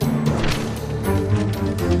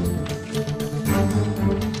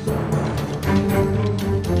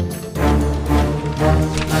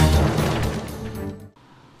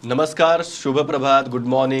नमस्कार, शुभ प्रभात, good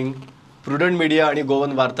morning. Prudent media आणि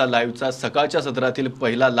गोवन वार्ता लाईव्हचा सकाळच्या सत्रातील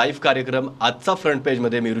पहिला लाईव्ह कार्यक्रम आजचा फ्रंट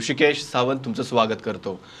पेजमध्ये मी ऋषिकेश सावंत तुमचं स्वागत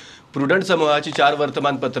करतो. प्रुडंट समूहाची 4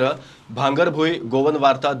 वर्तमानपत्र भांगरभुई, गोवन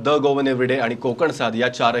वार्ता, द गोवन एव्हरीडे आणि कोकणसाद या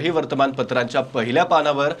 4ही वर्तमानपत्रांच्या पहिल्या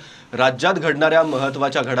पानावर राज्यात घडणाऱ्या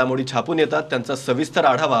महत्त्वाच्या घडामोडी छापून येतात. त्यांचा सविस्तर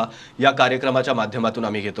आढावा या कार्यक्रमाच्या माध्यमातून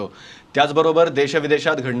आम्ही घेतो. त्याचबरोबर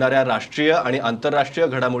देशविदेशात घडणाऱ्या राष्ट्रीय आणि आंतरराष्ट्रीय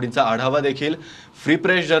घडामोडींचा आढावा देखील फ्री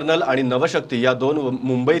प्रेस जर्नल आणि नवशक्ती या 2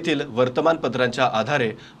 मुंबईतील वर्तमानपत्रांच्या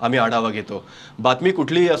आधारे आम्ही आढावा घेतो. बातमी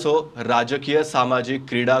कुठलीही असो, राजकीय, सामाजिक,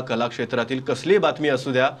 क्रीडा, कला क्षेत्रातील कसलीही बातमी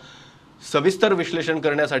असू द्या, सविस्तर विश्लेषण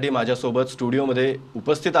करण्यासाठी माझ्यासोबत स्टुडिओमध्ये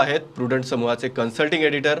उपस्थित आहेत प्रुडंट समूहाचे कन्सल्टिंग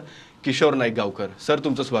एडिटर किशोर नाईक गावकर. सर,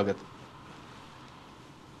 तुमचं स्वागत.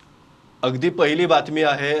 अगदी पहिली बातमी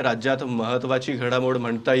आहे, राज्यात महत्त्वाची घडामोड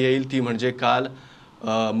म्हणता येईल ती म्हणजे काल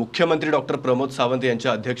मुख्यमंत्री डॉक्टर प्रमोद सावंत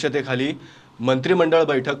यांच्या अध्यक्षतेखाली मंत्रिमंडळ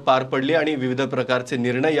बैठक पार पडली आणि विविध प्रकारचे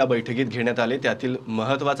निर्णय या बैठकीत घेण्यात आले. त्यातील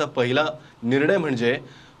महत्त्वाचा पहिला निर्णय म्हणजे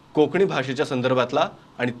कोकणी भाषेच्या संदर्भातला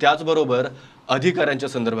आणि त्याचबरोबर अधिकाऱ्यांच्या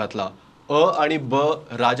संदर्भातला. आणि ब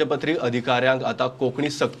राजपत्रित अधिकाऱ्यांक आता कोकणी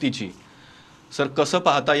सक्तीची. सर, कसं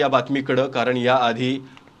पाहता या बातमीकडं? कारण याआधी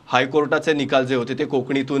हायकोर्टाचे निकाल जे होते ते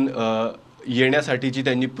कोकणीतून येण्यासाठीची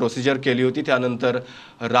त्यांनी प्रोसिजर केली होती. त्यानंतर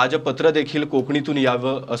राजपत्र देखील कोकणीतून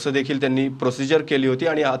यावं असं देखील त्यांनी प्रोसिजर केली होती.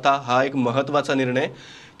 आणि आता हा एक महत्त्वाचा निर्णय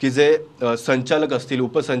की जे संचालक असतील,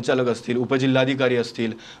 उपसंचालक असतील, उपजिल्हाधिकारी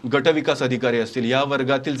असतील, गटविकास अधिकारी असतील, या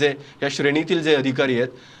वर्गातील जे या श्रेणीतील जे अधिकारी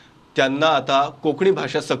आहेत त्यांना आता कोकणी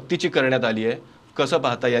भाषा सक्तीची करण्यात आली आहे. कसं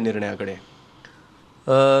पाहता या निर्णयाकडे?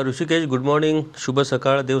 ऋषिकेश, गुड मॉर्निंग, शुभ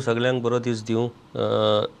सकाळ. देव सगळ्यांक बरो दीस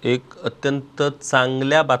दिवं. एक अत्यंत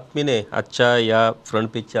चांगल्या बातमीने आजच्या या फ्रंट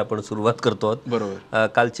पेजची आपण सुरुवात करतो. बरोबर.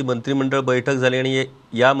 कालची मंत्रिमंडळ बैठक झाली आणि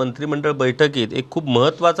या मंत्रिमंडळ बैठकीत एक खूप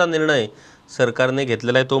महत्त्वाचा निर्णय सरकारने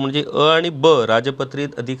घेतलेला आहे. तो म्हणजे आणि ब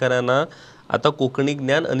राजपत्रित अधिकाऱ्यांना आता कोकणी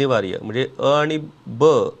ज्ञान अनिवार्य. म्हणजे आणि ब,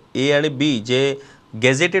 ए आणि बी जे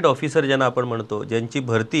गॅझेटेड ऑफिसर ज्यांना आपण म्हणतो, ज्यांची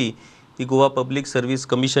भरती ही गोवा पब्लिक सर्व्हिस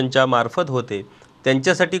कमिशनच्या मार्फत होते,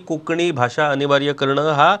 त्यांच्यासाठी कोकणी भाषा अनिवार्य करणं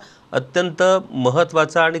हा अत्यंत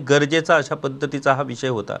महत्त्वाचा आणि गरजेचा अशा पद्धतीचा हा विषय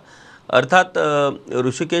होता. अर्थात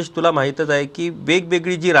ऋषिकेश, तुला माहीतच आहे की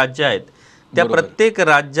वेगवेगळी जी राज्य आहेत त्या प्रत्येक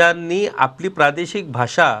राज्यांनी आपली प्रादेशिक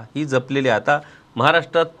भाषा ही जपलेली आहे. आता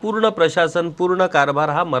महाराष्ट्रात पूर्ण प्रशासन, पूर्ण कारभार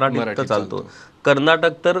हा मराठीत चालतो.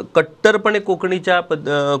 कर्नाटक तर कट्टरपणे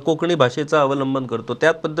कोकणी भाषेचं अवलंबन करतो.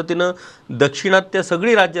 त्या पद्धतीनं दक्षिणात्य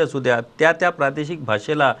सगळी राज्य असू द्या, त्या प्रादेशिक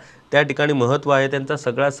भाषेला त्या ठिकाणी महत्त्व आहे. त्यांचा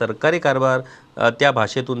सगळा सरकारी कारभार त्या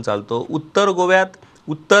भाषेतून चालतो. उत्तर गोव्यात,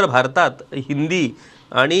 उत्तर भारतात हिंदी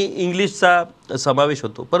आणि इंग्लिशचा समावेश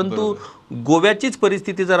होतो. परंतु गोव्याचीच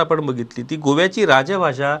परिस्थिती जर आपण बघितली, ती गोव्याची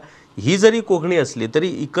राजभाषा ही जरी कोकणी असली तरी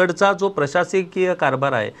इकडचा जो प्रशासकीय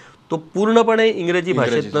कारभार आहे तो पूर्णपणे इंग्रजी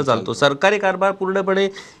भाषेतनं चालतो. सरकारी कारभार पूर्णपणे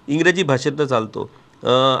इंग्रजी भाषेतनं चालतो.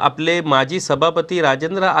 आपले माजी सभापती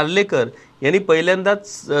राजेंद्र आर्लेकर यांनी पहिल्यांदाच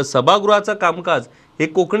सभागृहाचं कामकाज हे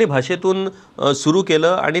कोकणी भाषेतून सुरू केलं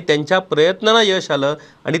आणि त्यांच्या प्रयत्नांना यश आलं.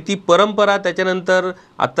 आणि ती परंपरा त्याच्यानंतर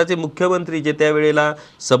आत्ताचे मुख्यमंत्री जे त्यावेळेला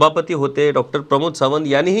सभापती होते डॉक्टर प्रमोद सावंत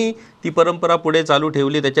यांनीही ती परंपरा पुढे चालू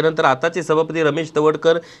ठेवली. त्याच्यानंतर आताचे सभापती रमेश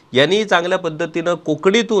तवडकर यांनीही चांगल्या पद्धतीनं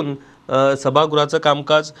कोकणीतून सभागृहाचं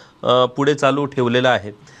कामकाज पुढे चालू ठेवलेलं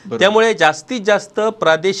आहे. त्यामुळे जास्तीत जास्त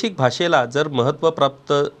प्रादेशिक भाषेला जर महत्त्व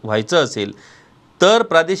प्राप्त व्हायचं असेल तर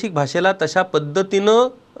प्रादेशिक भाषेला तशा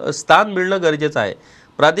पद्धतीनं स्थान मिळणं गरजेचं आहे.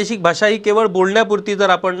 प्रादेशिक भाषा ही केवळ बोलण्यापुरती जर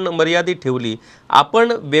आपण मर्यादित ठेवली,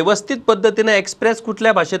 आपण व्यवस्थित पद्धतीने एक्सप्रेस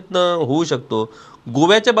कुठल्या भाषेतनं होऊ शकतो.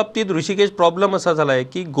 गोव्याच्या बाबतीत ऋषिकेश प्रॉब्लेम असा झाला आहे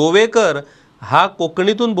की गोवेकर हा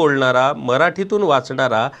कोकणीतून बोलणारा, मराठीतून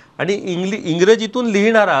वाचणारा आणि इंग्रजीतून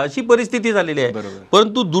लिहिणारा अशी परिस्थिती झालेली आहे.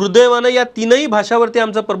 परंतु दुर्दैवानं या 3ही भाषावरती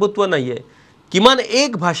आमचं प्रभुत्व नाही आहे. किमान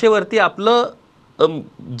एक भाषेवरती आपलं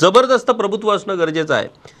जबरदस्त प्रभुत्व असणं गरजेचं आहे.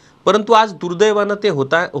 परंतु आज दुर्दैवानं ते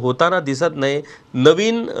होताना दिसत नाही.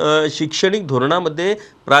 नवीन शैक्षणिक धोरणामध्ये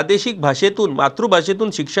प्रादेशिक भाषेतून,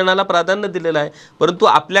 मातृभाषेतून शिक्षणाला प्राधान्य दिलेलं आहे. परंतु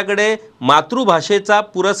आपल्याकडे मातृभाषेचा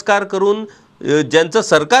पुरस्कार करून ज्यांचं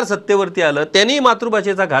सरकार सत्तेवरती आलं त्यांनी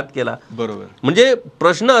मातृभाषेचा घात केला. बरोबर. म्हणजे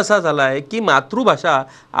प्रश्न असा झाला आहे की मातृभाषा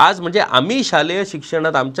आज म्हणजे आम्ही शालेय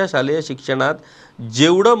शिक्षणात, आमच्या शालेय शिक्षणात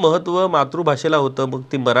जेवढं महत्त्व मातृभाषेला होतं, मग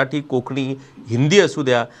ती मराठी, कोकणी, हिंदी असू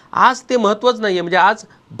द्या, आज ते महत्त्वच नाही आहे. म्हणजे आज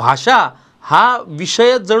भाषा हा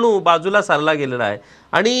विषय जणू बाजूला सारला गेलेला आहे.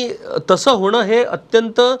 आणि तसं होणं हे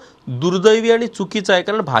अत्यंत दुर्दैवी आणि चुकीचं आहे.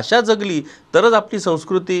 कारण भाषा जगली तरच आपली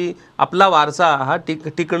संस्कृती, आपला वारसा हा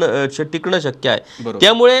टिकणं शक्य आहे.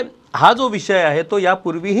 त्यामुळे हा जो विषय आहे तो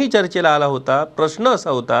यापूर्वीही चर्चेला आला होता. प्रश्न असा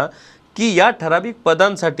होता की या ठराविक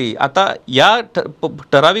पदांसाठी आता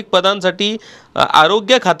ठराविक पदांसाठी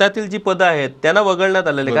आरोग्य खात्यातील जी पदं आहेत त्यांना वगळण्यात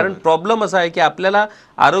आलेले, कारण प्रॉब्लेम असा आहे की आपल्याला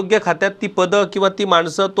आरोग्य खात्यात ती पदं किंवा ती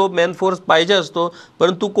माणसं तो मॅनफोर्स पाहिजे असतो,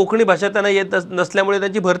 परंतु कोकणी भाषा त्यांना येत नसल्यामुळे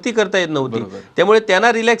त्यांची भरती करता येत नव्हती, त्यामुळे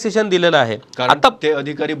त्यांना रिलॅक्सेशन दिलेलं आहे. आता ते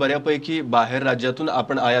अधिकारी बऱ्यापैकी बाहेर राज्यातून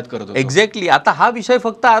आपण आयात करतो. एक्झॅक्टली. आता हा विषय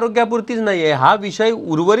फक्त आरोग्यापुरतीच नाहीये, हा विषय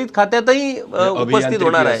उर्वरित खात्यातही उपस्थित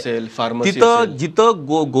होणार आहे. तिथं जिथं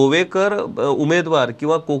गोवेकर उमेदवार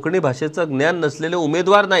किंवा कोकणी भाषेचं ज्ञान नसलेले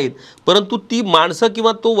उमेदवार नाहीत, परंतु ती माणसं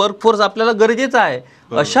किंवा तो वर्कफोर्स आपल्याला गरजेचा आहे,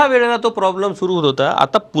 अशा वेळेला तो प्रॉब्लेम सुरू होत होता.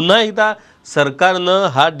 आता पुन्हा एकदा सरकारनं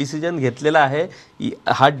हा डिसिजन घेतलेला आहे.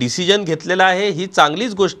 ही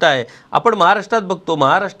चांगलीच गोष्ट आहे. आपण महाराष्ट्रात बघतो,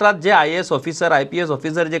 महाराष्ट्रात जे IAS ऑफिसर IPS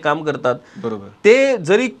ऑफिसर जे काम करतात ते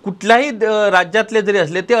जरी कुठल्याही राज्यातले जरी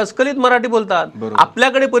असले ते अस्खलित मराठी बोलतात.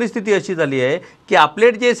 आपल्याकडे परिस्थिती अशी झाली आहे की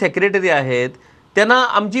आपले जे सेक्रेटरी आहेत त्यांना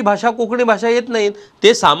आमची भाषा कोकणी भाषा येत नाहीत,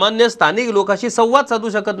 ते सामान्य स्थानिक लोकांशी संवाद साधू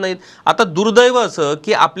शकत नाहीत. आता दुर्दैव असं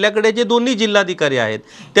की आपल्याकडे जे दोन्ही जिल्हाधिकारी आहेत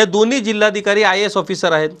त्या दोन्ही जिल्हाधिकारी IAS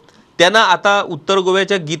ऑफिसर आहेत. त्यांना आता उत्तर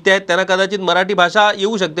गोव्याच्या गीते आहेत, त्यांना कदाचित मराठी भाषा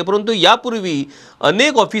येऊ शकते, परंतु यापूर्वी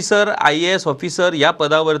अनेक ऑफिसर IAS ऑफिसर या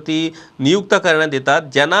पदावरती नियुक्त करण्यात येतात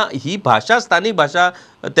ज्यांना ही भाषा स्थानिक भाषा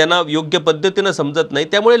त्यांना योग्य पद्धतीने समजत नाही,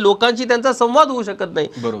 त्यामुळे लोकांशी त्यांचा संवाद होऊ शकत नाही.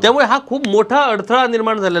 त्यामुळे हा खूप मोठा अडथळा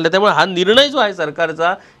निर्माण झालेला आहे. त्यामुळे हा निर्णय जो आहे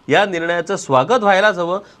सरकारचा, या निर्णयाचं स्वागत व्हायलाच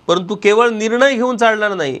हवं, परंतु केवळ निर्णय घेऊन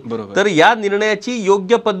चालणार नाही, तर या निर्णयाची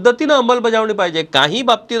योग्य पद्धतीने अंमलबजावणी पाहिजे. काही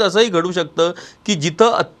बाबतीत असंही घडू शकतं की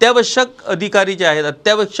जिथं अत्यावश्यक अधिकारी जे आहेत,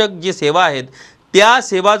 अत्यावश्यक जी सेवा आहेत त्या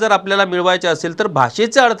सेवा जर आपल्याला मिळवायच्या असेल तर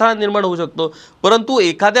भाषेचा अडथळा निर्माण होऊ शकतो, परंतु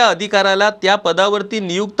एखाद्या अधिकाऱ्याला त्या पदावरती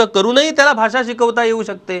नियुक्त करूनही त्याला भाषा शिकवता येऊ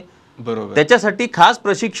शकते. त्याच्यासाठी खास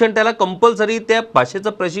प्रशिक्षण, त्याला कंपल्सरी त्या भाषेचं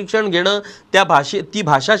प्रशिक्षण घेणं, ती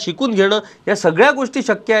भाषा शिकून घेणं, या सगळ्या गोष्टी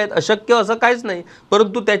शक्य आहेत. अशक्य असं काहीच नाही,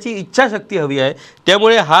 परंतु त्याची इच्छाशक्ती हवी आहे.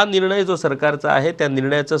 त्यामुळे हा निर्णय जो सरकारचा आहे त्या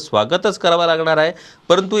निर्णयाचं स्वागतच करावं लागणार आहे,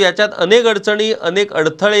 परंतु याच्यात अनेक अडचणी अनेक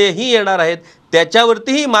अडथळेही येणार आहेत.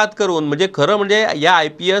 त्याच्यावरतीही मात करून, म्हणजे खरं म्हणजे या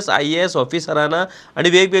IPS IAS ऑफिसरांना आणि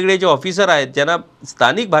वेगवेगळे जे ऑफिसर आहेत ज्यांना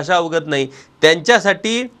स्थानिक भाषा अवगत नाही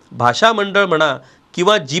त्यांच्यासाठी भाषा मंडळ म्हणा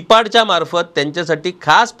किंवा GPARDच्या मार्फत त्यांच्यासाठी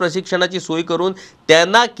खास प्रशिक्षणाची सोय करून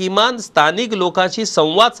त्यांना किमान स्थानिक लोकांशी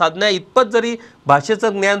संवाद साधण्या इतपत जरी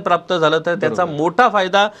भाषेचं ज्ञान प्राप्त झालं तर त्याचा मोठा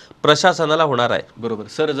फायदा प्रशासनाला होणार आहे. बरोबर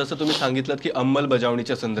सर, जसं तुम्ही सांगितलं की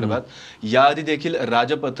अंमलबजावणीच्या संदर्भात याआधी देखील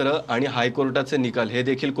राजपत्र आणि हायकोर्टाचे निकाल हे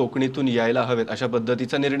देखील कोकणीतून यायला हवेत अशा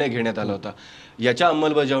पद्धतीचा निर्णय घेण्यात आला होता. याच्या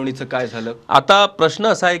अंमलबजावणीचं काय झालं? आता प्रश्न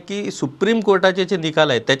असा आहे की सुप्रीम कोर्टाचे जे निकाल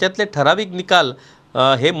आहेत त्याच्यातले ठराविक निकाल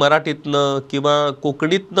हे मराठीतनं किंवा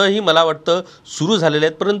कोकणीतनंही मला वाटतं सुरू झालेले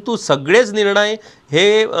आहेत, परंतु सगळेच निर्णय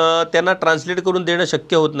हे त्यांना ट्रान्सलेट करून देणं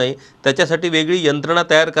शक्य होत नाही. त्याच्यासाठी वेगळी यंत्रणा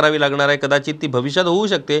तयार करावी लागणार आहे, कदाचित ती भविष्यात होऊ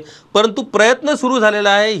शकते, परंतु प्रयत्न सुरू झालेला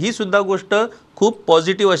आहे. ही सुद्धा गोष्ट खूप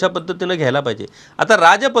पॉझिटिव्ह अशा पद्धतीनं घ्यायला पाहिजे. आता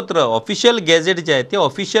राजपत्र ऑफिशियल गॅझेट जे आहे ते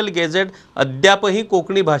ऑफिशियल गॅझेट अद्यापही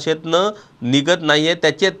कोकणी भाषेतनं निघत नाही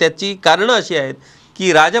आहे. त्याची कारणं अशी आहेत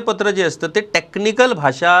की राजपत्र जे असतं ते टेक्निकल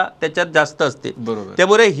भाषा त्याच्यात जास्त असते,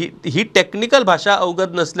 त्यामुळे ही टेक्निकल भाषा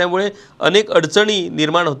अवगत नसल्यामुळे अनेक अडचणी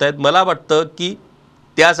निर्माण होत आहेत. मला वाटतं की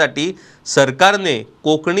त्यासाठी सरकारने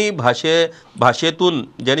कोकणी भाषेतून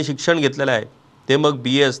ज्यांनी शिक्षण घेतलेलं आहे ते मग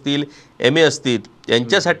BA असतील MA असतील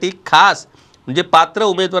यांच्यासाठी खास म्हणजे पात्र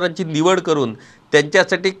उमेदवारांची निवड करून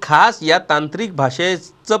त्यांच्यासाठी खास या तांत्रिक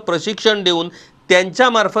भाषेचं प्रशिक्षण देऊन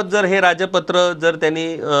त्यांच्यामार्फत जर हे राजपत्र जर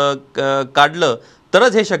त्यांनी काढलं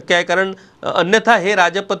तरच हे शक्य आहे. कारण अन्यथा हे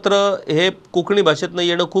राजपत्र हे कोकणी भाषेतनं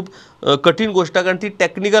येणं खूप कठीण गोष्ट आहे, कारण ती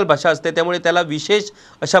टेक्निकल भाषा असते, त्यामुळे त्याला विशेष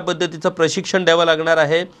अशा पद्धतीचं प्रशिक्षण द्यावं लागणार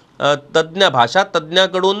आहे. भाषा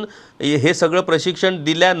तज्ज्ञाकडून हे सगळं प्रशिक्षण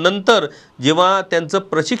दिल्यानंतर जेव्हा त्यांचं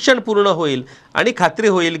प्रशिक्षण पूर्ण होईल आणि खात्री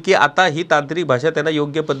होईल की आता ही तांत्रिक भाषा त्यांना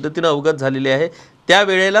योग्य पद्धतीनं अवगत झालेली आहे,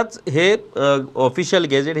 त्यावेळेलाच हे ऑफिशियल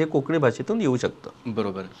गॅझेट हे कोकणी भाषेतून येऊ शकतं.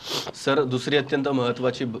 बरोबर सर, दुसरी अत्यंत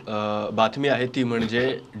महत्त्वाची बातमी आहे ती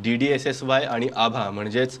म्हणजे DDSSY आणि आभा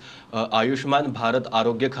म्हणजेच आयुष्मान भारत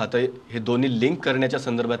आरोग्य खाते हे दोन्ही लिंक करण्याच्या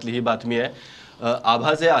संदर्भातली ही बातमी आहे.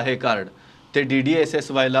 आभा जे आहे कार्ड ते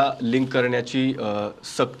DDSSYला लिंक करण्याची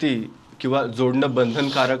सक्ती किंवा जोडणं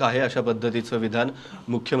बंधनकारक आहे अशा पद्धतीचं विधान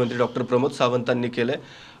मुख्यमंत्री डॉक्टर प्रमोद सावंतांनी केलंय.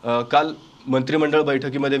 काल मंत्रिमंडळ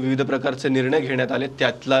बैठकीमध्ये विविध प्रकारचे निर्णय घेण्यात आले,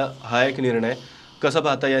 त्यातला हा एक निर्णय. कसं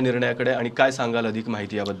पाहता या निर्णयाकडे आणि काय सांगाल अधिक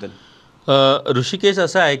माहिती याबद्दल? ऋषिकेश,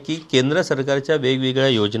 असं आहे की केंद्र सरकारच्या वेगवेगळ्या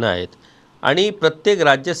योजना आहेत आणि प्रत्येक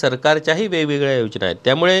राज्य सरकारच्याही वेगवेगळ्या योजना आहेत,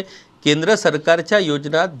 त्यामुळे केंद्र सरकारच्या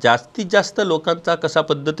योजनात जास्तीत जास्त लोकांचा कशा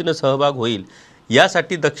पद्धतीने सहभाग होईल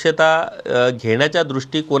यासाठी दक्षता घेण्याच्या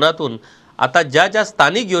दृष्टिकोनातून आता ज्या ज्या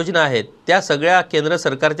स्थानिक योजना आहेत त्या सगळ्या केंद्र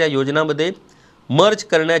सरकारच्या योजनांमध्ये मर्ज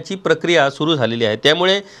करण्याची प्रक्रिया सुरू झालेली आहे।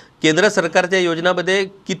 त्यामुळे केंद्र सरकारच्या योजनांमध्ये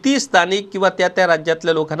किती स्थानिक किंवा त्या त्या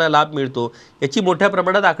राज्यातल्या लोकांना लाभ मिळतो याची मोठ्या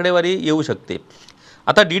प्रमाणात आकडेवारी येऊ शकते।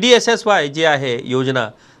 आता DDSSY जी आहे योजना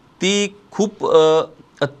ती खूप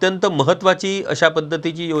अत्यंत महत्त्वाची अशा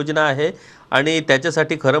पद्धतीची योजना आहे आणि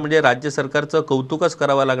त्याच्यासाठी खरं म्हणजे राज्य सरकारचं कौतुकच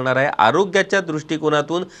करावं लागणार आहे। आरोग्याच्या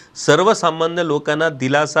दृष्टिकोनातून सर्वसामान्य लोकांना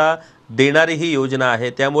दिलासा देणारी ही योजना आहे।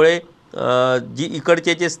 त्यामुळे जी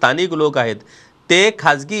इकडचे जे स्थानिक लोक आहेत ते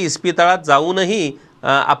खाजगी इस्पितळात जाऊनही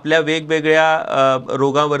आपल्या वेगवेगळ्या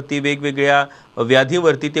रोगांवरती वेगवेगळ्या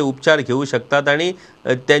व्याधींवरती ते उपचार घेऊ शकतात आणि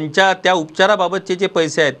त्यांच्या त्या उपचाराबाबतचे जे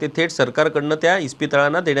पैसे आहेत ते थेट सरकारकडनं त्या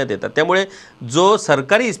इस्पितळांना देण्यात येतात। त्यामुळे जो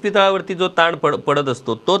सरकारी इस्पितळावरती जो ताण पडत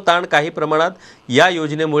असतो तो ताण काही प्रमाणात या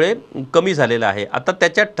योजनेमुळे कमी झालेला आहे। आता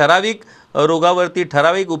त्याच्या ठराविक रोगावरती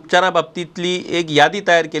ठराविक उपचाराबाबतीतली एक यादी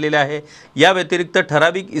तयार केलेली आहे। या व्यतिरिक्त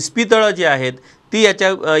ठराविक इस्पितळं जी आहेत ती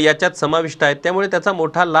याच्यात समाविष्ट आहेत। त्यामुळे त्याचा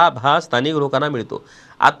मोठा लाभ हा स्थानिक लोकांना मिळतो।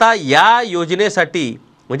 आता या योजनेसाठी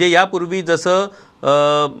म्हणजे यापूर्वी जसं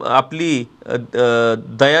आपली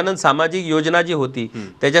दयानंद सामाजिक योजना जी होती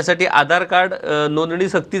त्याच्यासाठी आधार कार्ड नोंदणी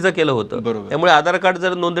सक्तीचं केलं होतं। त्यामुळे आधार कार्ड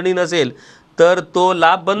जर नोंदणी नसेल तर तो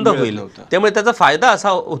लाभ बंद होईल। त्यामुळे त्याचा फायदा असा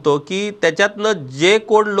होतो की त्याच्यातनं जे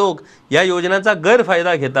कोण लोक या योजनेचा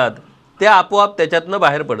गैरफायदा घेतात ते आपोआप त्याच्यातनं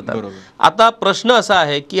बाहेर पडतात। आता प्रश्न असा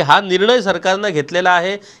आहे की हा निर्णय सरकारनं घेतलेला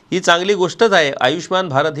आहे ही चांगली गोष्टच आहे। आयुष्मान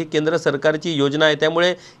भारत ही केंद्र सरकारची योजना आहे।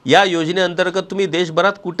 त्यामुळे या योजनेअंतर्गत तुम्ही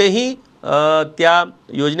देशभरात कुठेही त्या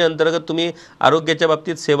योजनेअंतर्गत तुम्ही आरोग्याच्या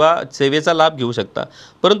बाबतीत सेवेचा लाभ घेऊ शकता।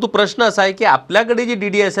 परंतु प्रश्न असा आहे की आपल्याकडे जी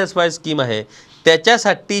DDSSY स्कीम आहे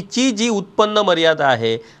त्याच्यासाठीची जी उत्पन्न मर्यादा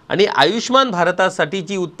आहे आणि आयुष्मान भारतासाठी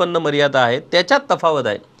जी उत्पन्न मर्यादा आहे त्याच्यात तफावत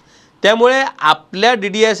आहे। त्यामुळे आपल्या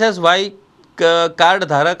DDSSY कार्ड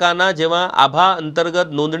धारकांना जेव्हा आभा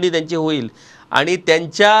अंतर्गत नोंदणी त्यांची होईल आणि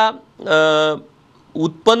त्यांच्या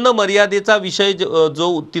उत्पन्न मर्यादेचा विषय जो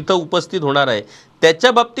तिथं उपस्थित होणार आहे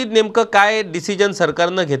त्याच्या बाबतीत नेमकं काय डिसिजन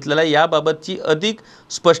सरकारनं घेतलेलं आहे याबाबतची अधिक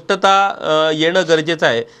स्पष्टता येणं गरजेचं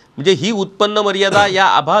आहे। म्हणजे ही उत्पन्न मर्यादा या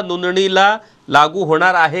आभा नोंदणीला लागू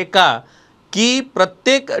होणार आहे का की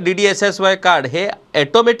प्रत्येक DDSSY कार्ड हे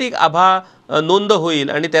ऑटोमॅटिक आभा नोंद होईल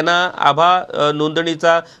आणि त्यांना आभा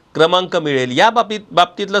नोंदणीचा क्रमांक मिळेल या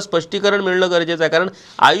बाबतीतलं स्पष्टीकरण मिळणं गरजेचं आहे। कारण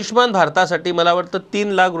आयुष्मान भारतासाठी मला वाटतं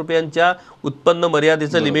 3 लाख रुपयांच्या उत्पन्न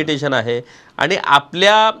मर्यादेचं लिमिटेशन आहे आणि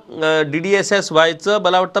आपल्या DDSSYचं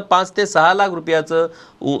मला वाटतं 5 ते 6 लाख रुपयाचं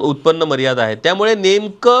उत्पन्न मर्यादा आहे। त्यामुळे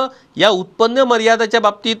नेमकं या उत्पन्न मर्यादेच्या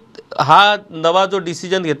बाबतीत हा नवा जो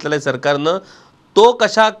डिसिजन घेतलेला आहे सरकारनं तो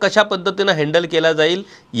कशा पद्धतीनं हँडल केला जाईल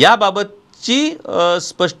याबाबतची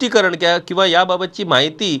स्पष्टीकरण किंवा याबाबतची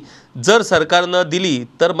माहिती जर सरकारनं दिली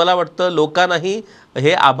तर मला वाटतं लोकांनाही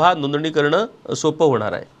हे आभा नोंदणी करणं सोपं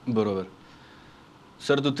होणार आहे। बरोबर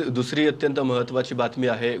सर। दुसरी अत्यंत महत्त्वाची बातमी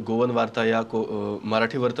आहे गोवन वार्ता या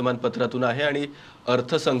मराठी वर्तमानपत्रातून आहे आणि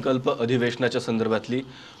अर्थसंकल्प अधिवेशनाच्या संदर्भातली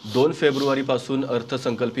 2 फेब्रुवारीपासून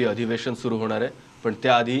अर्थसंकल्पीय अधिवेशन सुरू होणार आहे। पण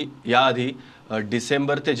याआधी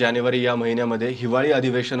डिसेंबर ते जानेवारी या महिन्यामध्ये हिवाळी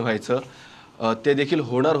अधिवेशन व्हायचं ते देखील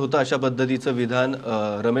होणार होतं अशा पद्धतीचं विधान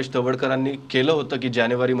रमेश तवडकरांनी केलं होतं की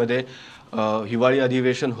जानेवारीमध्ये हिवाळी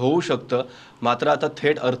अधिवेशन होऊ शकतं। मात्र आता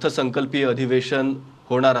थेट अर्थसंकल्पीय अधिवेशन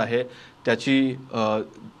होणार आहे त्याची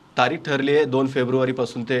तारीख ठरली आहे 2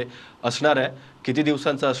 फेब्रुवारीपासून ते असणार आहे। किती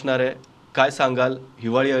दिवसांचं असणार आहे काय सांगाल?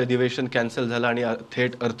 हिवाळी अधिवेशन कॅन्सल झालं आणि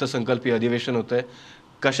थेट अर्थसंकल्पीय अधिवेशन होतं आहे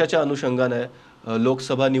कशाच्या अनुषंगाने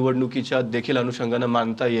लोकसभा निवडणुकीच्या देखील अनुषंगाने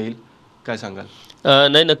मानता येईल काय सांगाल?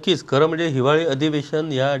 नाही नक्कीच खरं म्हणजे हिवाळी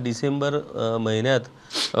अधिवेशन या डिसेंबर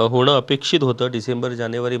महिन्यात होणं अपेक्षित होतं डिसेंबर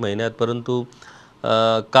जानेवारी महिन्यात। परंतु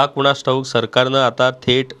का कुणास ठाऊक सरकारनं आता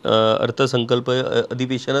थेट अर्थसंकल्प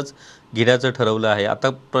अधिवेशनच घेण्याचं ठरवलं आहे। आता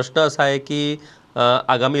प्रश्न असा आहे की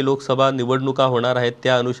आगामी लोकसभा निवडणुका होणार आहेत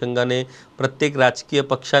त्या अनुषंगाने प्रत्येक राजकीय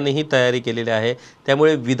पक्षानेही तयारी केलेली आहे।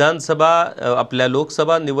 त्यामुळे विधानसभा आपल्या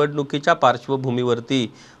लोकसभा निवडणुकीच्या पार्श्वभूमीवरती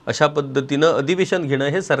अशा पद्धतीनं अधिवेशन घेणं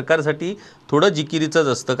हे सरकारसाठी थोडं जिकिरीचंच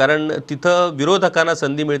असतं। कारण तिथं विरोधकांना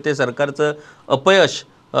संधी मिळते सरकारचं अपयश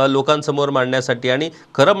लोकांसमोर मांडण्यासाठी आणि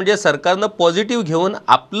खरं म्हणजे सरकारनं पॉझिटिव्ह घेऊन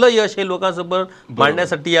आपलं यश हे लोकांसमोर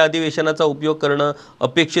मांडण्यासाठी या अधिवेशनाचा उपयोग करणं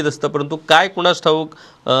अपेक्षित असतं। परंतु काय कुणास ठाऊक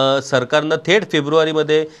सरकारनं थेट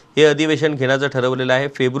फेब्रुवारीमध्ये हे अधिवेशन घेण्याचं ठरवलेलं आहे।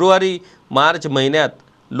 फेब्रुवारी मार्च महिन्यात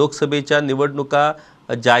लोकसभेच्या निवडणुका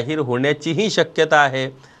जाहीर होण्याचीही शक्यता आहे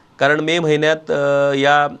कारण मे महिन्यात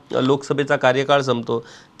या लोकसभेचा कार्यकाळ संपतो।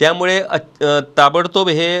 त्यामुळे ताबडतोब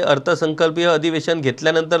हे अर्थसंकल्पीय अधिवेशन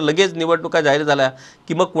घेतल्यानंतर लगेच निवडणुका जाहीर झाल्या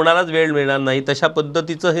की मग कुणालाच वेळ मिळणार नाही, तशा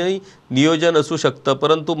पद्धतीचं हे नियोजन असू शकतं.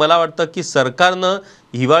 परंतु मला वाटतं की सरकारनं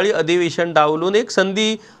हिवाळी अधिवेशन डावलून एक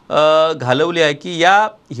संधी घालवली आहे की या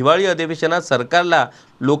हिवाळी अधिवेशनात सरकारला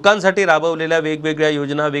लोकांसाठी राबवलेल्या वेगवेगळ्या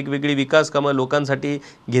योजना, वेगवेगळी विकास कामं, लोकांसाठी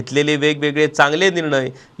घेतलेले वेगवेगळे चांगले निर्णय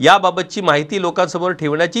याबाबतची माहिती लोकांसमोर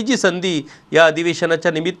ठेवण्याची जी संधी या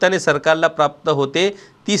अधिवेशनाच्या निमित्ताने सरकारला प्राप्त होते,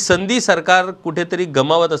 ती संधी सरकार कुठेतरी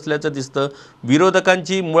गमावत असल्याचं दिसतं.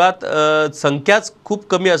 विरोधकांची मुळात संख्याच खूप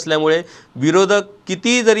कमी असल्यामुळे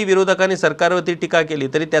किती जरी विरोधकांनी सरकारवरती टीका केली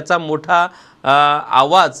तरी त्याचा मोठा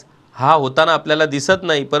आवाज हा होताना आपल्याला दिसत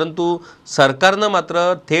नाही. परंतु सरकारनं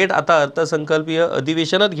मात्र थेट आता अर्थसंकल्पीय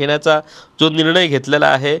अधिवेशनात घेण्याचा जो निर्णय घेतलेला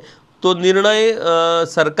आहे तो निर्णय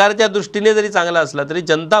सरकारच्या दृष्टीने जरी चांगला असला तरी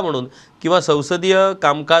जनता म्हणून किंवा संसदीय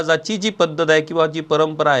कामकाजाची जी पद्धत आहे किंवा जी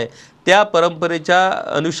परंपरा आहे त्या परंपरेच्या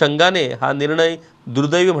अनुषंगाने हा निर्णय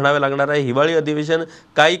दुर्दैवी म्हणावे लागणार आहे. हिवाळी अधिवेशन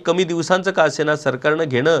काही कमी दिवसांचं का असेना सरकारनं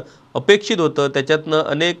घेणं अपेक्षित होतं. त्याच्यातनं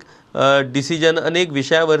अनेक डिसिजन, अनेक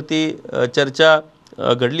विषयावरती चर्चा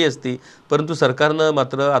घडली असती, परंतु सरकारनं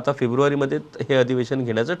मात्र आता फेब्रुवारीमध्ये हे अधिवेशन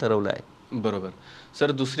घेण्याचं ठरवलं आहे. बरोबर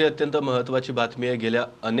सर. दुसरी अत्यंत महत्त्वाची बातमी आहे. गेल्या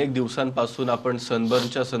अनेक दिवसांपासून आपण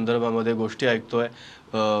सनबर्नच्या संदर्भामध्ये गोष्टी ऐकतोय.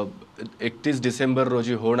 31 डिसेंबर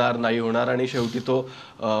रोजी होणार नाही होणार आणि शेवटी तो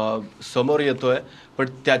समोर येतोय. पण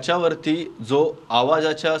त्याच्यावरती जो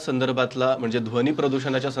आवाजाच्या संदर्भातला म्हणजे ध्वनी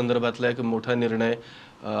प्रदूषणाच्या संदर्भातला एक मोठा निर्णय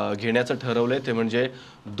घेण्याचं ठरवलंय, ते म्हणजे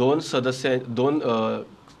दोन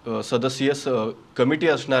सदस्यीय कमिटी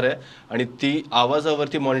असणार आहे आणि ती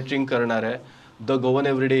आवाजावरती मॉनिटरिंग करणार आहे. द गोवन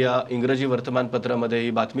एव्हरीडे या इंग्रजी वर्तमानपत्रामध्ये ही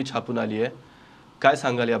बातमी छापून आली आहे. काय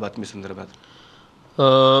सांगाल या बातमी संदर्भात?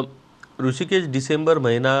 ऋषिकेश, डिसेंबर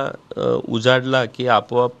महिना उजाडला की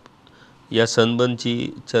आपोआप या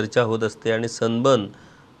सनबर्नची चर्चा होत असते आणि सनबर्न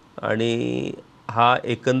आणि हा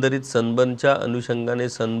एकंदरीत सनबर्नच्या अनुषंगाने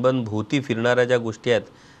सनबर्न भोवती फिरणाऱ्या ज्या गोष्टी आहेत,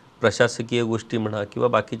 प्रशासकीय गोष्टी म्हणा किंवा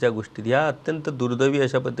बाकीच्या गोष्टी, ह्या अत्यंत दुर्दैवी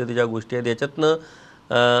अशा पद्धतीच्या गोष्टी आहेत. याच्यातनं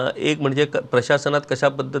एक म्हणजे प्रशासनात कशा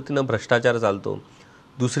पद्धतीनं भ्रष्टाचार चालतो.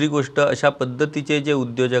 दुसरी गोष्ट, अशा पद्धतीचे जे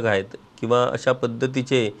उद्योजक आहेत किंवा अशा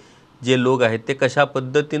पद्धतीचे जे लोक आहेत ते कशा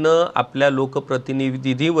पद्धतीनं आपल्या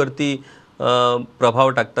लोकप्रतिनिधीवरती प्रभाव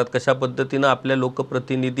टाकतात, कशा पद्धतीनं आपल्या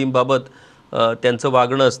लोकप्रतिनिधींबाबत त्यांचं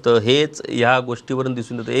वागणं असतं, हेच ह्या गोष्टीवरून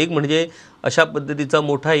दिसून येतं. एक म्हणजे अशा पद्धतीचा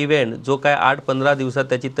मोठा इव्हेंट जो काय 8-15 दिवसात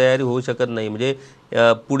त्याची तयारी होऊ शकत नाही, म्हणजे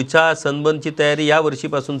पुढच्या सनबर्नची तयारी या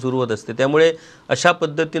वर्षीपासून सुरू होत असते. त्यामुळे अशा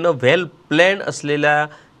पद्धतीनं वेल प्लॅन असलेल्या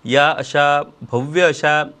या अशा भव्य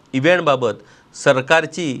अशा इव्हेंटबाबत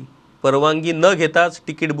सरकारची परवानगी न घेताच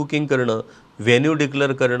तिकीट बुकिंग करणं, व्हेन्यू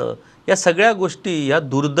डिक्लेअर करणं, या सगळ्या गोष्टी या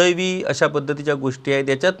दुर्दैवी अशा पद्धतीच्या गोष्टी आहेत.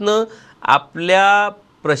 याच्यातनं आपल्या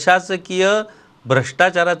प्रशासकीय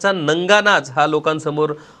भ्रष्टाचाराचा नंगानाच हा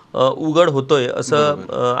लोकांसमोर उघड होतोय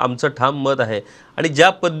असं आमचं ठाम मत आहे. आणि ज्या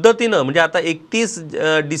पद्धतीनं म्हणजे आता 31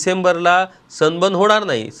 डिसेंबरला सनबर्न होणार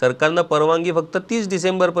नाही, सरकारनं परवानगी फक्त 30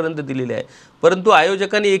 डिसेंबरपर्यंत दिलेली आहे, परंतु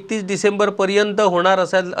आयोजकांनी 31 डिसेंबरपर्यंत होणार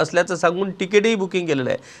असल्याचं सांगून तिकीटही बुकिंग केलेलं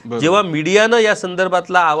आहे. जेव्हा मीडियानं या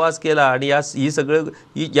संदर्भातला आवाज केला आणि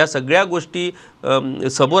या सगळ्या गोष्टी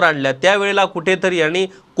समोर आणल्या त्यावेळेला कुठेतरी आणि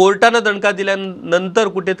कोर्टानं दणका दिल्यानंतर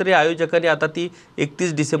कुठेतरी आयोजकांनी आता ती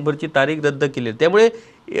 31 डिसेंबरची तारीख रद्द केली. त्यामुळे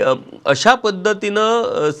अशा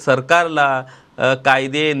पद्धतीनं सरकारला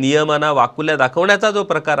कायदे नियमांना वाकुल्या दाखवण्याचा जो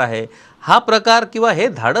प्रकार आहे, हा प्रकार किंवा हे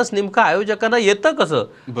धाडस नेमकं आयोजकांना येतं कसं,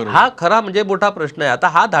 हा खरा म्हणजे मोठा प्रश्न आहे. आता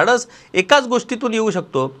हा धाडस एकाच गोष्टीतून येऊ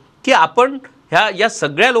शकतो की आपण या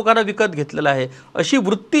सगळ्या लोकांना विकत घेतलेलं आहे अशी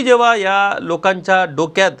वृत्ती जेव्हा या लोकांच्या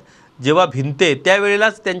डोक्यात जेव्हा भिनते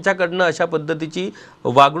त्यावेळेलाच त्यांच्याकडनं अशा पद्धतीची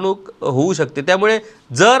वागणूक होऊ शकते. त्यामुळे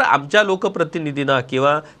जर आमच्या लोकप्रतिनिधींना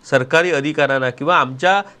किंवा सरकारी अधिकाऱ्यांना किंवा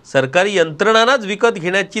आमच्या सरकारी यंत्रणांनाच विकत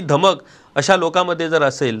घेण्याची धमक अशा लोकांमध्ये जर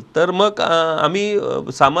असेल तर मग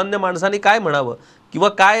आम्ही सामान्य माणसांनी काय म्हणावं किंवा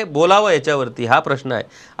काय बोलावं याच्यावरती हा प्रश्न आहे.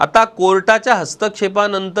 आता कोर्टाच्या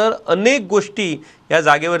हस्तक्षेपानंतर अनेक गोष्टी या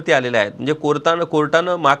जागेवरती आलेल्या आहेत. म्हणजे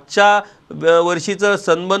कोर्टानं मागच्या वर्षीचं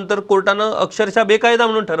सनबर्न तर कोर्टानं अक्षरशः बेकायदा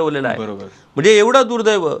म्हणून ठरवलेलं आहे. म्हणजे एवढं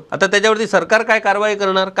दुर्दैव. आता त्याच्यावरती सरकार काय कारवाई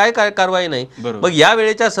करणार, काय कारवाई नाही. मग या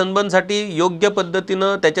वेळेच्या सनबर्नसाठी योग्य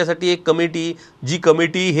पद्धतीनं त्याच्यासाठी एक कमिटी, जी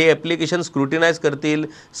कमिटी हे ॲप्लिकेशन स्क्रुटिनाइज करतील,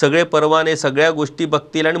 सगळे परवाने सगळ्या गोष्टी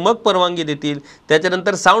बघतील आणि मग परवानगी देतील.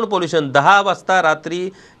 त्याच्यानंतर साऊंड पोल्युशन 10 वाजता रात्री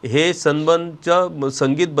हे सनबर्नचं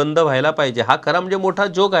संगीत बंद व्हायला पाहिजे, हा खरा म्हणजे मोठा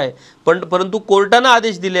जोक आहे. परंतु कोर्टानं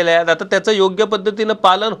आदेश दिलेले आहेत. आता त्याचं योग्य पद्धतीनं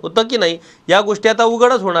पालन होतं की नाही या गोष्टी आता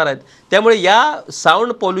उघडच होणार आहेत. त्यामुळे या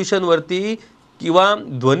साऊंड पोल्युशनवरती किंवा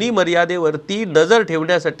ध्वनी मर्यादेवरती नजर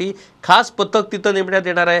ठेवण्यासाठी खास पथक तिथं नेमण्यात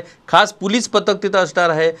येणार आहे, खास पोलीस पथक तिथं असणार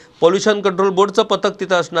आहे, पॉल्युशन कंट्रोल बोर्डचं पथक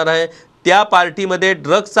तिथं असणार आहे, त्या पार्टीमध्ये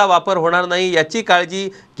ड्रग्सचा वापर होणार नाही याची काळजी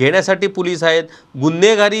घेण्यासाठी पोलीस आहेत,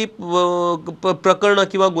 गुन्हेगारी प्रकरणं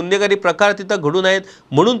किंवा गुन्हेगारी प्रकार तिथं घडू नयेत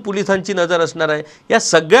म्हणून पोलिसांची नजर असणार आहे. या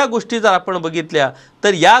सगळ्या गोष्टी जर आपण बघितल्या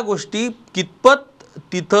तर या गोष्टी कितपत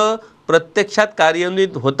तिथं प्रत्यक्षात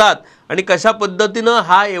कार्यान्वित होतात आणि कशा पद्धतीनं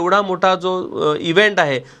हा एवढा मोठा जो इव्हेंट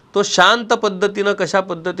आहे तो शांत पद्धतीनं कशा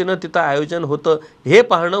पद्धतीनं तिथं आयोजन होतं हे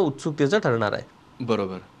पाहणं उत्सुकतेचं ठरणार आहे.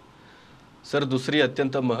 बरोबर सर. दुसरी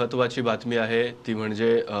अत्यंत महत्त्वाची बातमी आहे ती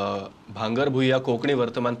म्हणजे भांगरभुई या कोकणी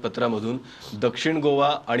वर्तमानपत्रामधून दक्षिण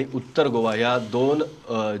गोवा आणि उत्तर गोवा या दोन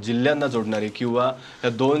जिल्ह्यांना जोडणारी किंवा या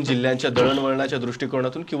दोन जिल्ह्यांच्या दळणवळणाच्या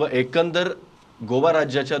दृष्टिकोनातून किंवा एकंदर गोवा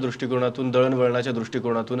राज्याच्या दृष्टिकोनातून दळणवळणाच्या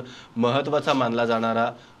दृष्टिकोनातून महत्त्वाचा मानला जाणारा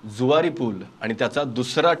जुवारी पूल आणि त्याचा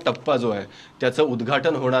दुसरा टप्पा जो आहे त्याचं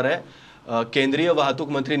उद्घाटन होणार आहे. केंद्रीय वाहतूक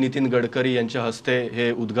मंत्री नितीन गडकरी यांच्या हस्ते हे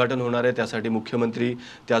उद्घाटन होणार आहे. त्यासाठी मुख्यमंत्री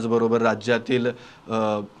त्याचबरोबर राज्यातील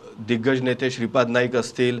दिग्गज नेते श्रीपाद नाईक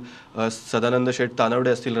असतील, सदानंद शेठ तानवडे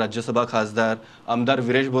असतील, राज्यसभा खासदार आमदार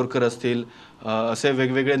विरेश बोरकर असतील, असे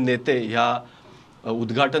वेगवेगळे नेते ह्या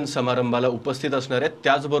उद्घाटन समारंभाला उपस्थित असणार आहेत.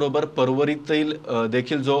 त्याचबरोबर परवरीतील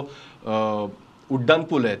देखील जो उड्डाण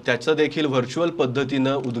पूल आहे त्याचं देखील व्हर्च्युअल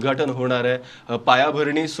पद्धतीनं उद्घाटन होणार आहे.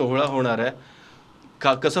 पायाभरणी सोहळा होणार आहे.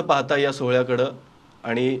 कसं पाहता या सोहळ्याकडं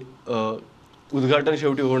आणि उद्घाटन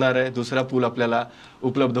शेवटी होणार आहे, दुसरा पूल आपल्याला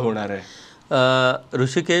उपलब्ध होणार आहे.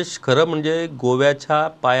 ऋषिकेश, खरं म्हणजे गोव्याच्या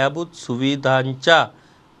पायाभूत सुविधांच्या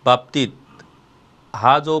बाबतीत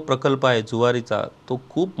हा जो प्रकल्प आहे जुवारीचा तो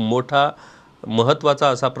खूप मोठा महत्त्वाचा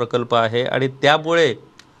असा प्रकल्प आहे आणि त्यामुळे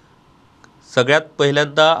सगळ्यात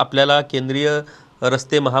पहिल्यांदा आपल्याला केंद्रीय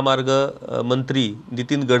रस्ते महामार्ग मंत्री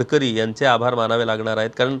नितीन गडकरी यांचे आभार मानावे लागणार आहेत.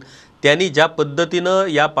 कारण त्यांनी ज्या पद्धतीनं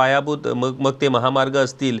या पायाभूत मग ते महामार्ग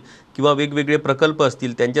असतील किंवा वेगवेगळे प्रकल्प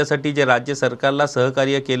असतील त्यांच्यासाठी जे राज्य सरकारला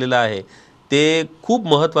सहकार्य केलेलं आहे ते खूप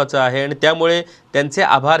महत्त्वाचं आहे आणि त्यामुळे त्यांचे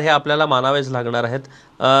आभार हे आपल्याला मानावेच लागणार आहेत.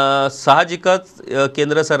 साहजिकच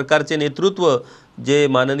केंद्र सरकारचे नेतृत्व जे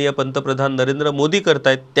माननीय पंतप्रधान नरेंद्र मोदी करत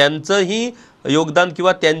आहेत त्यांचंही योगदान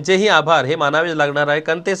किंवा त्यांचेही आभार हे मानावेच लागणार आहे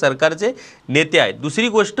कारण ते सरकारचे नेते आहेत. दुसरी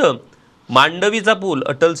गोष्ट, मांडवीचा पूल,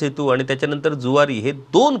 अटल सेतू आणि त्याच्यानंतर जुवारी हे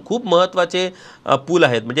दोन खूप महत्त्वाचे पूल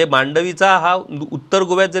आहेत. म्हणजे मांडवीचा हा उत्तर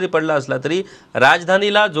गोव्यात जरी पडला असला तरी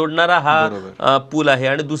राजधानीला जोडणारा हा पूल आहे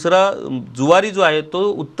आणि दुसरा जुवारी जो आहे तो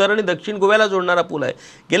उत्तर आणि दक्षिण गोव्याला जोडणारा पूल आहे.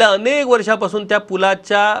 गेल्या अनेक वर्षापासून त्या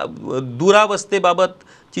पुलाच्या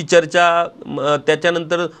दुरावस्थेबाबतची चर्चा,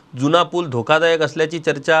 त्याच्यानंतर जुना पूल धोकादायक असल्याची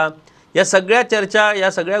चर्चा, या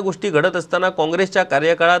सगळ्या गोष्टी घडत असताना काँग्रेसच्या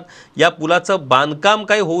कार्यकाळात या पुलाचं बांधकाम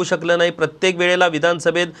काही होऊ शकलं नाही. प्रत्येक वेळेला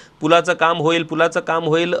विधानसभेत पुलाचं काम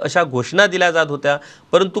होईल अशा घोषणा दिल्या जात होत्या,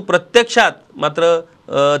 परंतु प्रत्यक्षात मात्र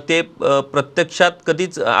ते प्रत्यक्षात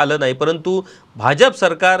कधीच आलं नाही. परंतु भाजप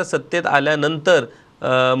सरकार सत्तेत आल्यानंतर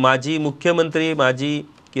माजी मुख्यमंत्री, माजी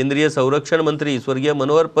केंद्रीय संरक्षण मंत्री स्वर्गीय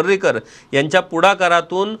मनोहर पर्रिकर यांच्या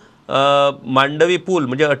पुढाकारातून मांडवी पूल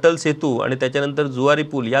म्हणजे अटल सेतू आणि त्याच्यानंतर जुवारी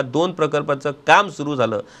पूल या दोन प्रकल्पाचं काम सुरू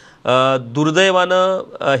झालं.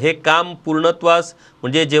 दुर्दैवानं हे काम पूर्णत्वास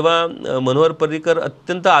म्हणजे जेव्हा मनोहर पर्रिकर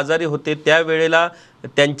अत्यंत आजारी होते त्यावेळेला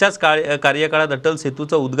त्यांच्याच कार्यकाळात अटल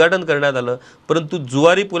सेतूचं उद्घाटन करण्यात आलं, परंतु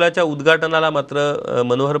जुवारी पुलाच्या उद्घाटनाला मात्र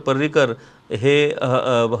मनोहर पर्रिकर हे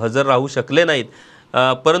हजर राहू शकले नाहीत.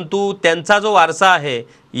 परंतु त्यांचा जो वारसा आहे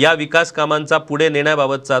या विकास कामांचा पुढे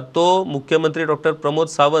नेण्याबाबतचा तो मुख्यमंत्री डॉक्टर प्रमोद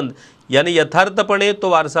सावंत यांनी यथार्थपणे तो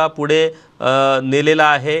वारसा पुढे नेलेला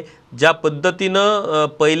आहे. ज्या पद्धतीनं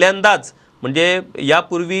पहिल्यांदाच म्हणजे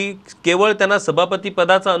यापूर्वी केवळ त्यांना सभापती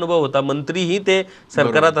पदाचा अनुभव होता, मंत्रीही ते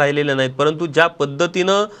सरकारात राहिलेले नाहीत, परंतु ज्या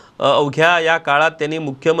पद्धतीनं अवघ्या या काळात त्यांनी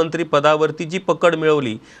मुख्यमंत्री पदावरती जी पकड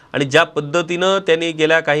मिळवली आणि ज्या पद्धतीनं त्यांनी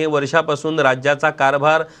गेल्या काही वर्षापासून राज्याचा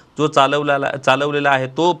कारभार जो चालवलेला आहे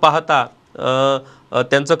तो पाहता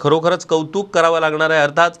त्यांचं खरोखरच कौतुक करावं लागणार आहे.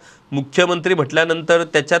 अर्थात मुख्यमंत्री म्हटल्यानंतर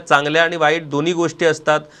त्याच्यात चांगल्या आणि वाईट दोन्ही गोष्टी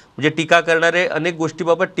असतात. म्हणजे टीका करणारे अनेक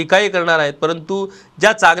गोष्टीबाबत टीकाही करणार आहेत, परंतु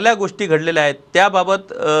ज्या चांगल्या गोष्टी घडलेल्या आहेत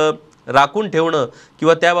त्याबाबत राखून ठेवणं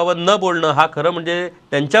किंवा त्याबाबत न बोलणं हा खरं म्हणजे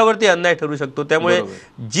त्यांच्यावरती अन्याय ठरू शकतो. त्यामुळे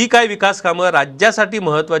जी काही विकास कामं राज्यासाठी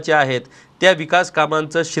महत्त्वाची आहेत त्या विकास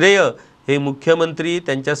कामांचं श्रेय हे मुख्यमंत्री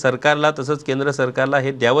त्यांच्या सरकारला तसंच केंद्र सरकारला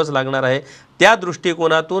हे द्यावंच लागणार आहे. त्या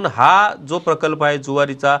दृष्टिकोनातून हा जो प्रकल्प आहे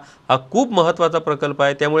जुवारीचा हा खूप महत्त्वाचा प्रकल्प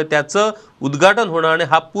आहे. त्यामुळे त्याचं उद्घाटन होणं आणि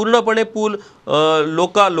हा पूर्णपणे पूल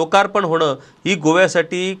लोकार्पण होणं ही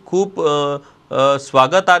गोव्यासाठी खूप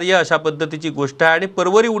स्वागतार्ह अशा पद्धतीची गोष्ट आहे. आणि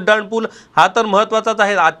परवरी उड्डाणपूल हा तर महत्त्वाचाच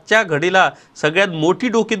आहे. आजच्या घडीला सगळ्यात मोठी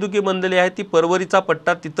डोकेदुखी बनलेली आहे ती परवरीचा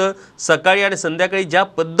पट्टा. तिथं सकाळी आणि संध्याकाळी ज्या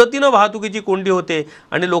पद्धतीनं वाहतुकीची कोंडी होते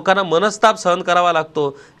आणि लोकांना मनस्ताप सहन करावा लागतो,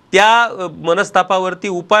 त्या मनस्तापावरती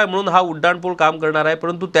उपाय म्हणून हा उड्डाणपूल काम करणार आहे.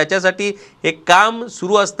 परंतु त्याच्यासाठी हे काम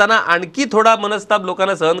सुरू असताना आणखी थोडा मनस्ताप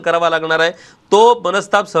लोकांना सहन करावा लागणार आहे. तो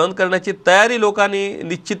मनस्ताप सहन करण्याची तयारी लोकांनी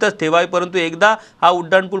निश्चितच ठेवावी. परंतु एकदा हा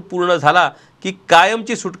उड्डाणपूल पूर्ण झाला की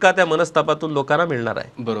कायमची सुटका त्या मनस्तापातून लोकांना मिळणार आहे.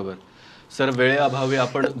 बरोबर सर, वेळेअभावी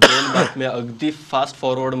आपण 2 बातम्या अगदी फास्ट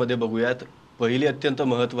फॉरवर्डमध्ये बघूयात. पहिली अत्यंत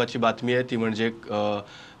महत्त्वाची बातमी आहे ती म्हणजे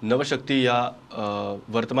नवशक्ती या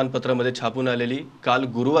वर्तमानपत्रामध्ये छापून आलेली काल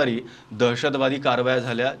गुरुवारी दहशतवादी कारवाया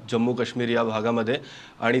झाल्या जम्मू काश्मीर या भागामध्ये.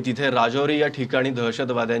 आणि तिथे राजौरी या ठिकाणी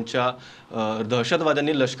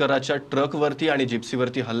दहशतवाद्यांनी लष्कराच्या ट्रकवरती आणि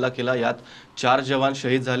जिप्सीवरती हल्ला केला. यात 4 जवान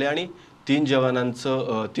शहीद झाले आणि 3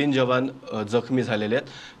 जवान जखमी झालेले आहेत.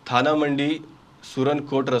 थाना मंडी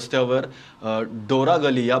सुरनकोट रस्त्यावर डोरा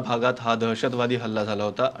गली या भागात हा दहशतवादी हल्ला झाला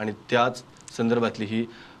होता आणि त्याच संदर्भातली ही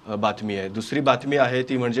बातमी आहे. दुसरी बातमी आहे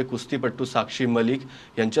ती म्हणजे कुस्तीपट्टू साक्षी मलिक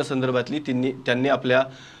यांच्या संदर्भातली. त्यांनी आपल्या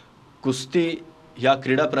कुस्ती या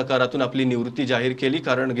क्रीडा प्रकारातून आपली निवृत्ती जाहीर केली.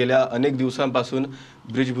 कारण गेल्या अनेक दिवसांपासून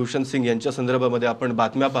ब्रिजभूषण सिंग यांच्या संदर्भामध्ये आपण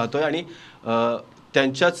बातम्या पाहतोय आणि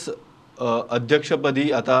त्यांच्याच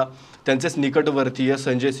अध्यक्षपदी आता त्यांचेच निकटवर्तीय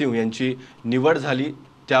संजय सिंह यांची निवड झाली.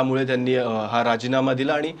 त्यामुळे त्यांनी हा राजीनामा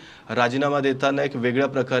दिला आणि राजीनामा देताना एक वेगळ्या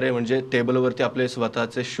प्रकारे म्हणजे टेबलवरती आपले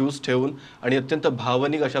स्वतःचे शूज ठेवून आणि अत्यंत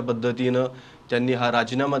भावनिक अशा पद्धतीनं त्यांनी हा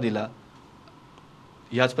राजीनामा दिला.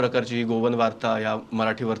 याच प्रकारची ही गोवन वार्ता या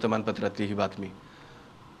मराठी वर्तमानपत्रातली ही बातमी.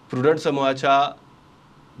 प्रुडंट समूहाच्या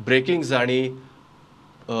ब्रेकिंग्ज आणि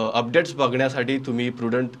अपडेट्स बघण्यासाठी तुम्ही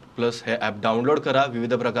प्रुडंट प्लस हे ॲप डाउनलोड करा.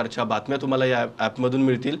 विविध प्रकारच्या बातम्या तुम्हाला या ॲपमधून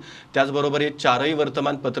मिळतील. त्याचबरोबर हे 4ही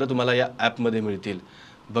वर्तमानपत्र तुम्हाला या ॲपमध्ये मिळतील.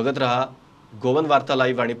 बघत रहा गोवन वार्ता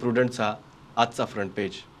लाईव्ह आणि प्रुडंटचा आजचा फ्रंट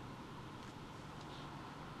पेज.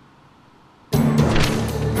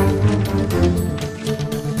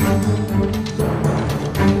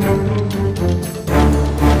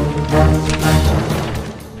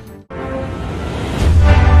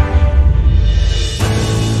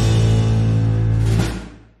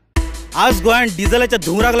 आज गोंयांत डिझेलाच्या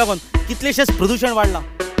धुंवराक लागून कितलेशेच प्रदूषण वाडला.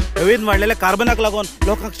 हवेन वाडलेल्या कार्बनाक लागून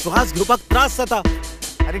लोकांक श्वास घेवपाक त्रास जाता.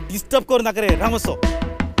 अरे डिस्टर्ब करू नाका रे, राम असो.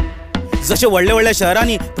 जशे व्हडल्या व्हडल्या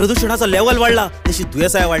शहरांनी प्रदूषणाचो लेवल वाडला तशी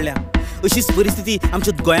दुयेंसांय वाडल्या. अशीच परिस्थिती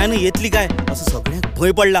आमच्या गोंयांतूय येतली काय असो सगळ्यांक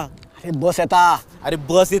भंय पडला. अरे बस येता. अरे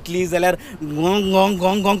बस येतली जाल्यार गोंग गोंग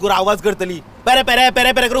गोंग गोंग करून आवाज करतली, पेरे पेरे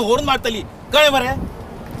पेरे पेरे करून हॉर्न मारतली. कळ्ळें मरे?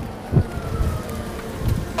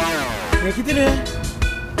 हे कितें रे?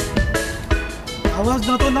 आवाज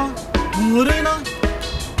ना तो ना, हुंगरय ना.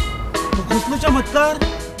 कसलो चमत्कार?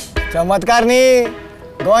 चमत्कार न्ही,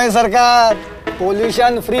 गोंय सरकार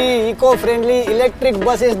pollution free eco friendly electric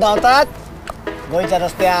buses धांवतात गोंयच्या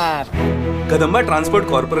रस्त्यार. कदंबा ट्रान्सपोर्ट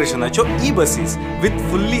कॉर्पोरेशनाच्यो e buses with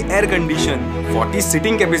fully air condition, 40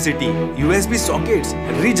 seating capacity, USB sockets,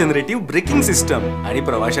 regenerative braking system आणि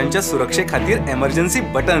प्रवाशांच्या सुरक्षे खातीर एमर्जन्सी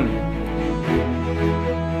बटन.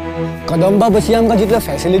 कदंबा बसी आमकां जितल्यो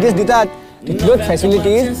फॅसिलिटीज दितात तितल्योच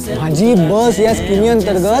फॅसिलिटीज माझी बस या स्किमी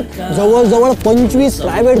अंतर्गत जवळ जवळ 25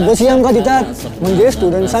 प्रायव्हेट बसी आमकां दितात. म्हणजे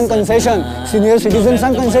स्टुडंट्सांक कन्सेशन, सिनियर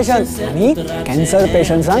सिटीजन्सांक कन्सेशन आणि कॅन्सर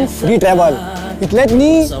पेशंट्सांक फ्री ट्रॅव्हल. इतलेच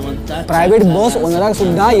न्ही, प्रायव्हेट बस ओनराक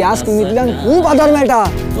सुद्धा ह्या स्किमींतल्यान खूप आदार मेळटा.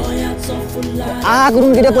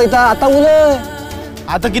 करून कितें पळयता, आतां उलय.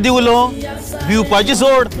 आता किती उलो? भिवपाची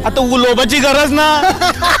सोड, आता उलोवपाची गरज ना.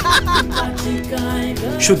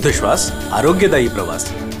 शुद्ध श्वास, आरोग्यदायी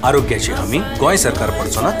प्रवास, आरोग्याची हमी गोंय सरकार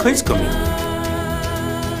पडचो ना खंयच कमी.